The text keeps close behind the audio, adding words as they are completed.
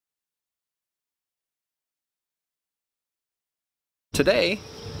Today,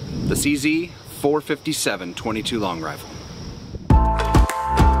 the CZ457 22 long rifle.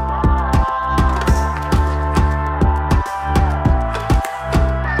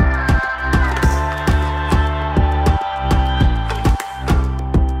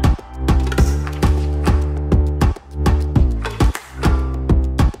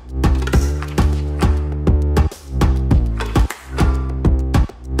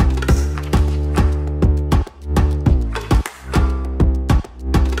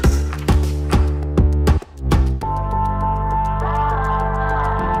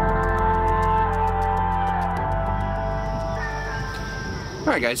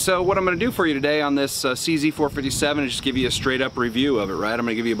 Alright guys, so what I'm going to do for you today on this CZ457 is just give you a straight up review of it, right? I'm going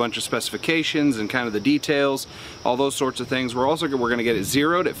to give you a bunch of specifications and kind of the details, all those sorts of things. We're going to get it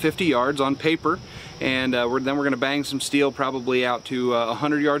zeroed at 50 yards on paper, and then we're going to bang some steel probably out to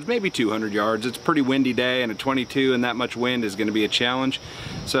 100 yards, maybe 200 yards. It's a pretty windy day, and at 22 and that much wind is going to be a challenge.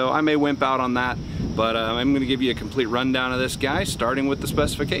 So I may wimp out on that, but I'm going to give you a complete rundown of this guy, starting with the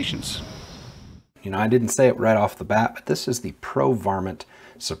specifications. You know, I didn't say it right off the bat, but this is the Pro Varmint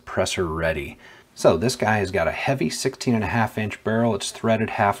suppressor ready. So this guy has got a heavy 16.5-inch barrel. It's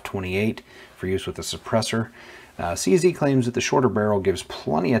threaded half 28 for use with the suppressor. CZ claims that the shorter barrel gives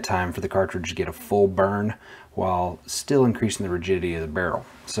plenty of time for the cartridge to get a full burn while still increasing the rigidity of the barrel.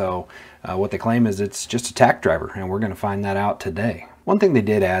 So what they claim is it's just a tack driver, and we're going to find that out today. One thing they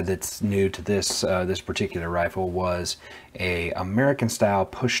did add that's new to this this particular rifle was a American-style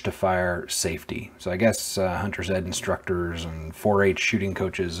push-to-fire safety. So I guess hunter's ed instructors and 4-H shooting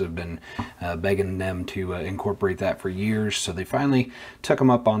coaches have been begging them to incorporate that for years. So they finally took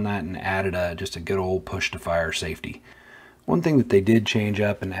them up on that and added just a good old push-to-fire safety. One thing that they did change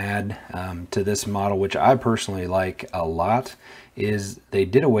up and add to this model, which I personally like a lot, is they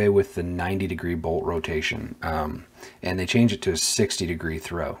did away with the 90-degree bolt rotation, and they changed it to a 60-degree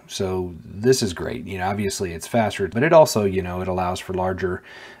throw. So this is great. You know, obviously it's faster, but it also, you know, it allows for larger,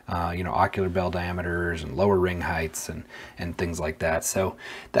 you know, ocular bell diameters and lower ring heights and things like that. So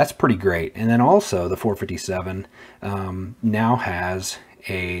that's pretty great. And then also the 457 now has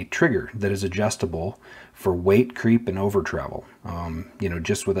a trigger that is adjustable for weight creep and over travel, you know,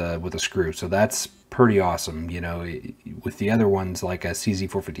 just with a screw. So that's pretty awesome. You know, with the other ones like a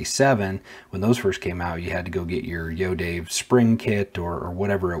CZ457, when those first came out, you had to go get your Yo Dave spring kit or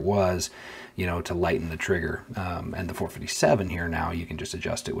whatever it was, you know, to lighten the trigger. And the 457 here now, you can just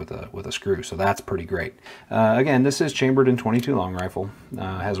adjust it with a screw. So that's pretty great. Again, this is chambered in 22 long rifle.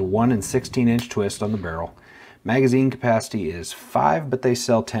 Has a 1 and 16-inch twist on the barrel. Magazine capacity is 5, but they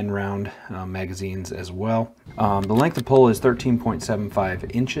sell 10-round magazines as well. The length of pull is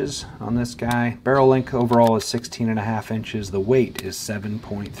 13.75 inches on this guy. Barrel length overall is 16.5 inches. The weight is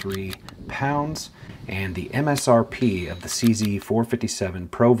 7.3 pounds. And the MSRP of the CZ457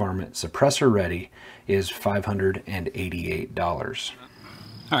 Pro Varmint suppressor ready is $588.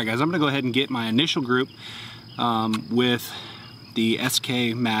 All right, guys, I'm going to go ahead and get my initial group with the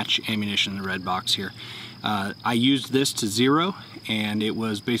SK match ammunition in the red box here. I used this to zero, and it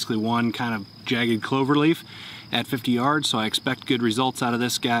was basically one kind of jagged clover leaf at 50 yards, so I expect good results out of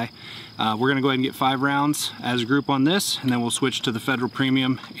this guy. We're going to go ahead and get 5 rounds as a group on this, and then we'll switch to the Federal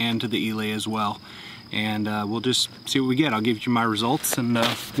Premium and to the Ely as well. And we'll just see what we get. I'll give you my results, and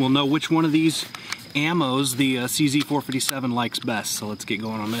we'll know which one of these ammos the CZ457 likes best. So let's get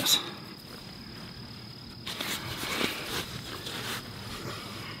going on this.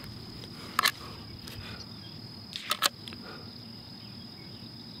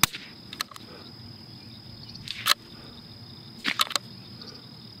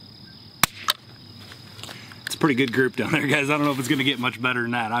 Pretty good group down there, guys. I don't know if it's gonna get much better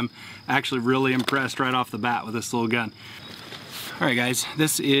than that. I'm actually really impressed right off the bat with this little gun. All right, guys,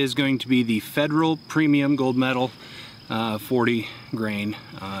 this is going to be the Federal Premium Gold Medal 40 grain,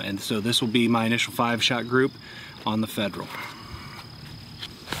 and so this will be my initial 5-shot group on the Federal.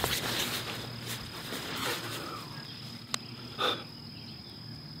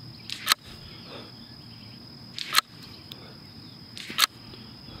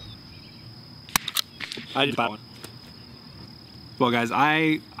 I did one. Well, guys,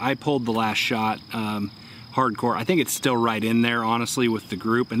 I pulled the last shot hardcore. I think it's still right in there, honestly, with the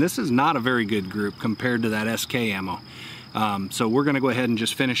group. And this is not a very good group compared to that SK ammo. So we're going to go ahead and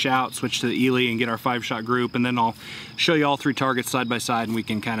just finish out, switch to the Ely and get our 5-shot group. And then I'll show you all 3 targets side by side, and we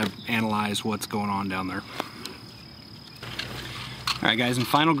can kind of analyze what's going on down there. All right, guys, and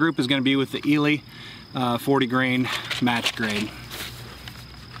final group is going to be with the Ely 40 grain match grade.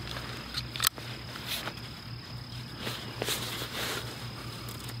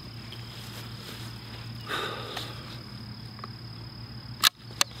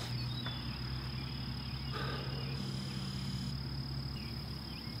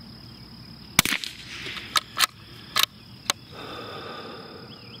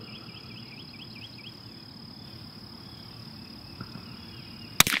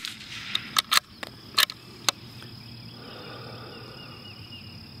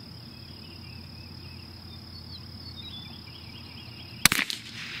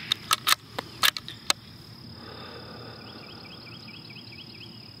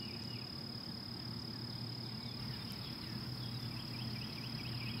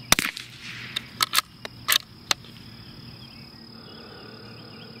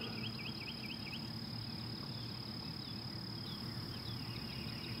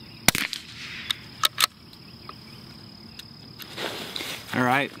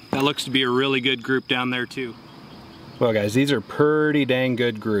 right, that looks to be a really good group down there too. Well guys, these are pretty dang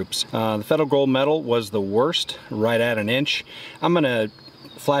good groups. The Federal Gold Medal was the worst, right at 1 inch. I'm gonna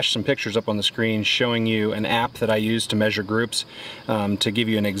flash some pictures up on the screen showing you an app that I use to measure groups to give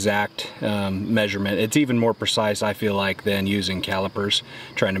you an exact measurement. It's even more precise, I feel like, than using calipers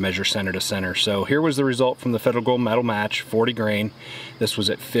trying to measure center to center. So here was the result from the Federal Gold Medal match, 40 grain. This was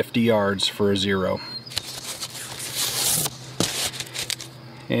at 50 yards for a 0.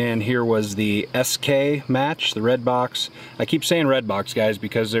 And here was the SK match, the red box. I keep saying red box, guys,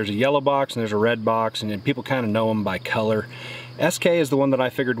 because there's a yellow box and there's a red box, and people kind of know them by color. SK is the one that I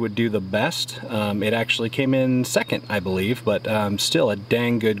figured would do the best. It actually came in second, I believe, but still a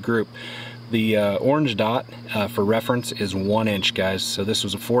dang good group. The orange dot, for reference, is 1 inch, guys. So this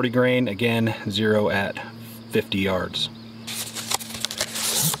was a 40 grain, again, 0 at 50 yards.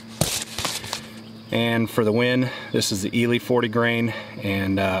 And for the win, this is the Ely 40 grain,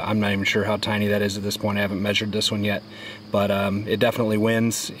 and I'm not even sure how tiny that is at this point. I haven't measured this one yet, but it definitely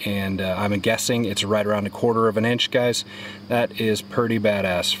wins, and I'm guessing it's right around 1/4 of an inch, guys. That is pretty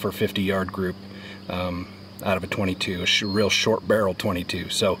badass for 50-yard group out of a 22, a real short barrel 22.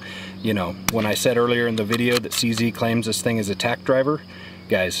 So, you know, when I said earlier in the video that CZ claims this thing is a tack driver,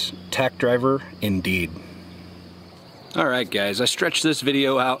 guys, tack driver indeed. Alright guys, I stretched this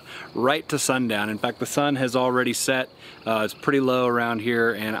video out right to sundown. In fact, the sun has already set. It's pretty low around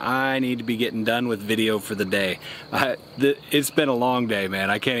here, and I need to be getting done with video for the day. It's been a long day, man.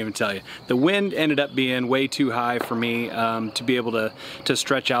 I can't even tell you. The wind ended up being way too high for me to be able to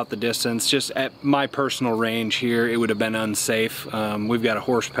stretch out the distance. Just at my personal range here, it would have been unsafe. We've got a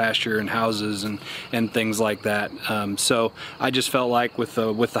horse pasture and houses and things like that. So I just felt like with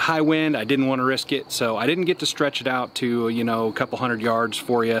the high wind, I didn't want to risk it. So I didn't get to stretch it out to, you know, a couple hundred yards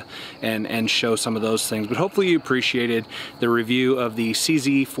for you and show some of those things. But hopefully you appreciated the review of the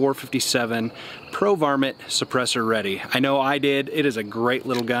CZ457 Pro Varmint Suppressor Ready. I know I did. It is a great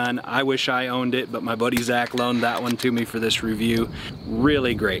little gun. I wish I owned it, but my buddy Zach loaned that one to me for this review.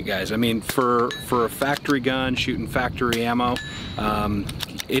 Really great, guys. I mean, for a factory gun shooting factory ammo,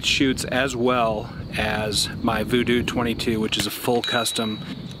 it shoots as well as my Voodoo 22, which is a full custom.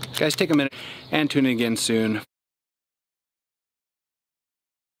 Guys, take a minute and tune in again soon